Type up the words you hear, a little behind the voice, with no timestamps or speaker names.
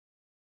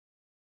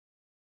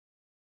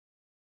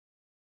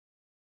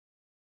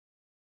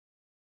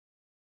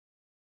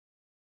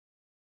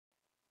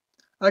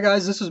Hi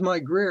guys, this is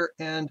Mike Greer,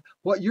 and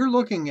what you're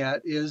looking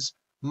at is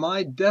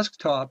my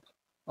desktop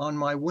on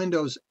my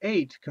Windows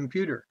 8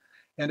 computer,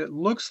 and it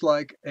looks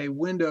like a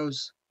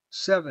Windows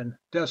 7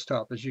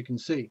 desktop, as you can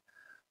see.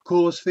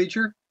 Coolest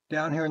feature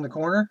down here in the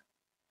corner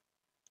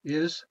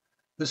is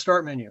the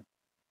Start menu,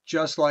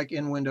 just like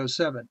in Windows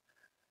 7.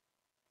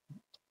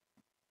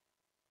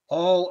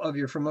 All of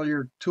your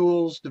familiar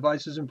tools,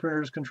 devices and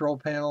printers, control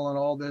panel, and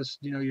all this,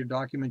 your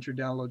documents, your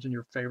downloads, and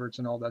your favorites,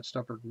 and all that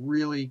stuff are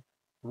really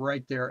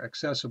right there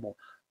accessible.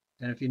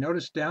 And if you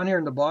notice down here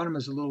in the bottom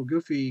is a little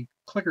goofy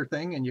clicker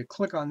thing, and you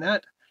click on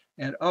that,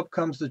 and up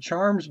comes the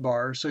charms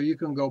bar, so you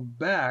can go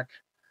back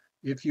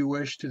if you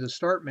wish to the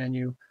Start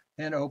menu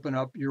and open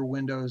up your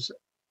Windows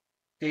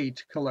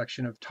 8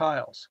 collection of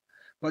tiles.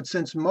 But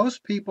since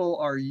most people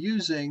are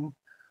using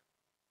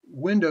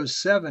Windows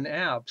 7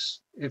 apps,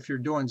 if you're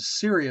doing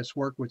serious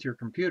work with your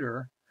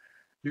computer,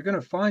 you're going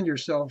to find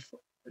yourself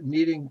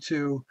needing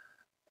to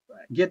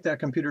get that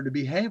computer to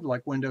behave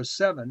like Windows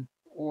 7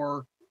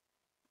 or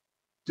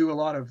do a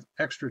lot of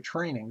extra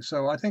training.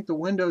 So I think the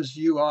Windows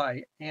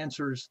UI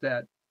answers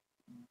that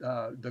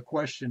the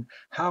question,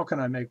 how can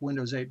I make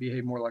Windows 8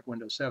 behave more like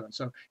Windows 7?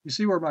 So you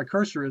see where my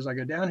cursor is. I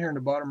go down here in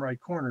the bottom right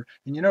corner,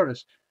 and you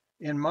notice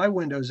in my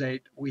Windows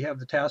 8, we have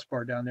the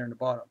taskbar down there in the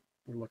bottom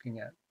we're looking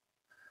at.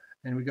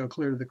 And we go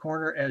clear to the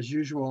corner as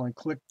usual and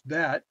click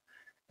that,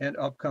 and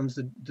up comes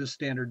the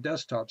standard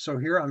desktop. So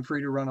here I'm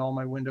free to run all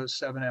my Windows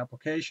 7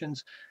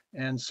 applications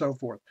and so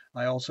forth.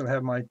 I also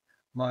have my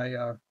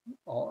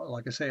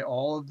like I say,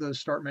 all of the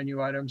Start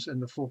menu items and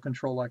the full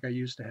control like I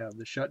used to have,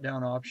 the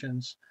shutdown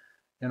options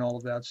and all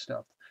of that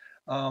stuff.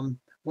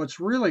 What's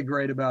really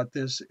great about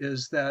this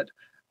is that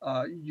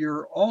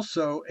you're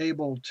also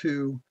able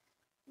to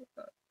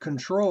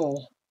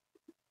control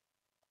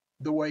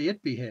the way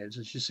it behaves.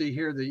 As you see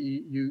here,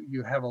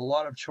 you have a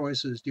lot of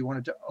choices. Do you want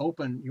it to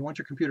open? You want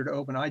your computer to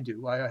open? I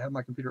do. I have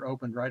my computer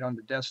open right on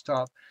the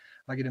desktop.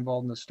 I get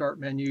involved in the Start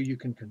menu. You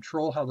can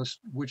control how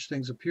which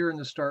things appear in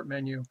the Start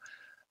menu,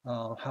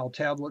 how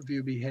tablet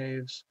view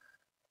behaves,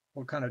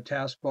 what kind of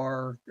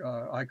taskbar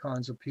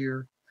icons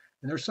appear.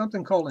 And there's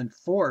something called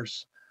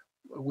Enforce,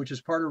 which is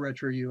part of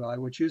RetroUI,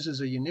 which uses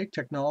a unique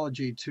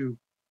technology to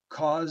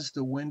cause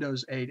the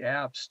Windows 8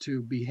 apps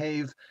to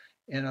behave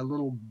in a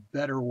little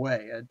better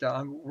way.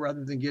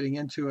 Rather than getting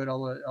into it,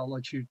 I'll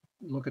let you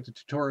look at the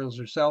tutorials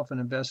yourself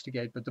and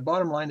investigate. But the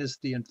bottom line is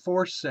the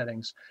Enforce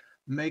settings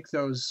make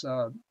those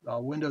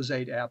Windows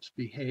 8 apps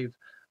behave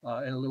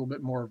in a little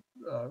bit more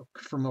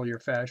familiar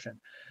fashion.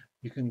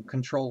 You can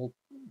control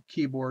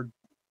keyboard,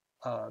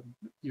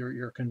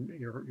 your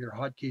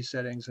hotkey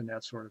settings, and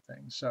that sort of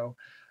thing. So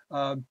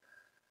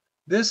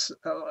this,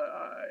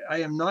 I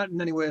am not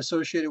in any way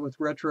associated with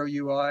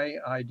RetroUI.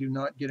 I do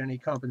not get any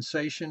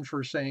compensation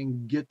for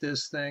saying get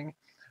this thing.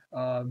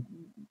 Um,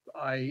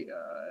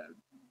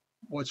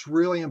 what's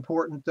really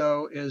important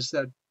though is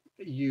that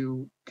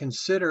you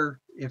consider,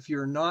 if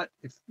you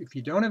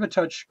don't have a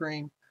touch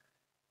screen,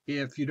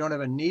 if you don't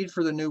have a need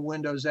for the new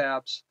Windows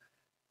apps,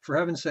 for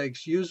heaven's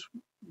sakes,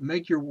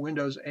 make your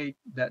Windows 8,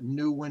 that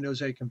new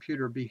Windows 8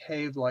 computer,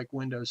 behave like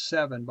Windows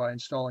 7 by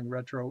installing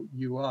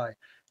RetroUI.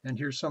 And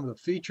here's some of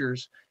the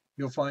features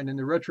you'll find in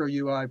the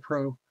RetroUI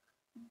Pro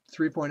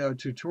 3.0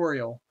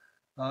 tutorial.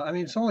 I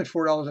mean, it's only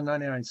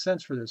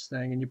 $4.99 for this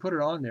thing, and you put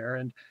it on there,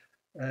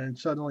 and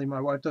suddenly my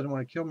wife doesn't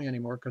want to kill me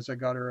anymore because I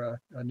got her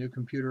a new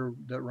computer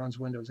that runs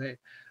Windows 8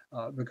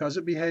 because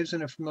it behaves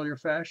in a familiar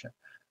fashion.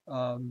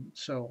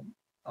 So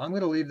I'm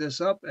going to leave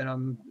this up, and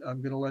I'm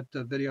going to let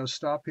the video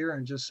stop here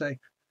and just say,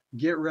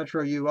 get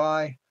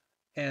RetroUI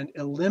and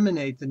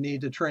eliminate the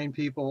need to train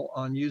people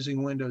on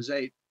using Windows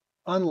 8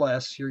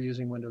 unless you're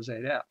using Windows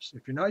 8 apps.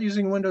 If you're not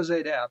using Windows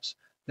 8 apps,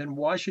 then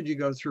why should you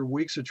go through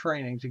weeks of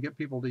training to get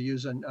people to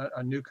use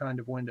a new kind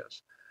of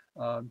Windows?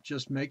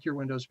 Just make your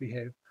Windows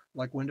behave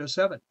like Windows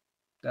 7.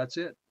 That's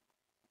it.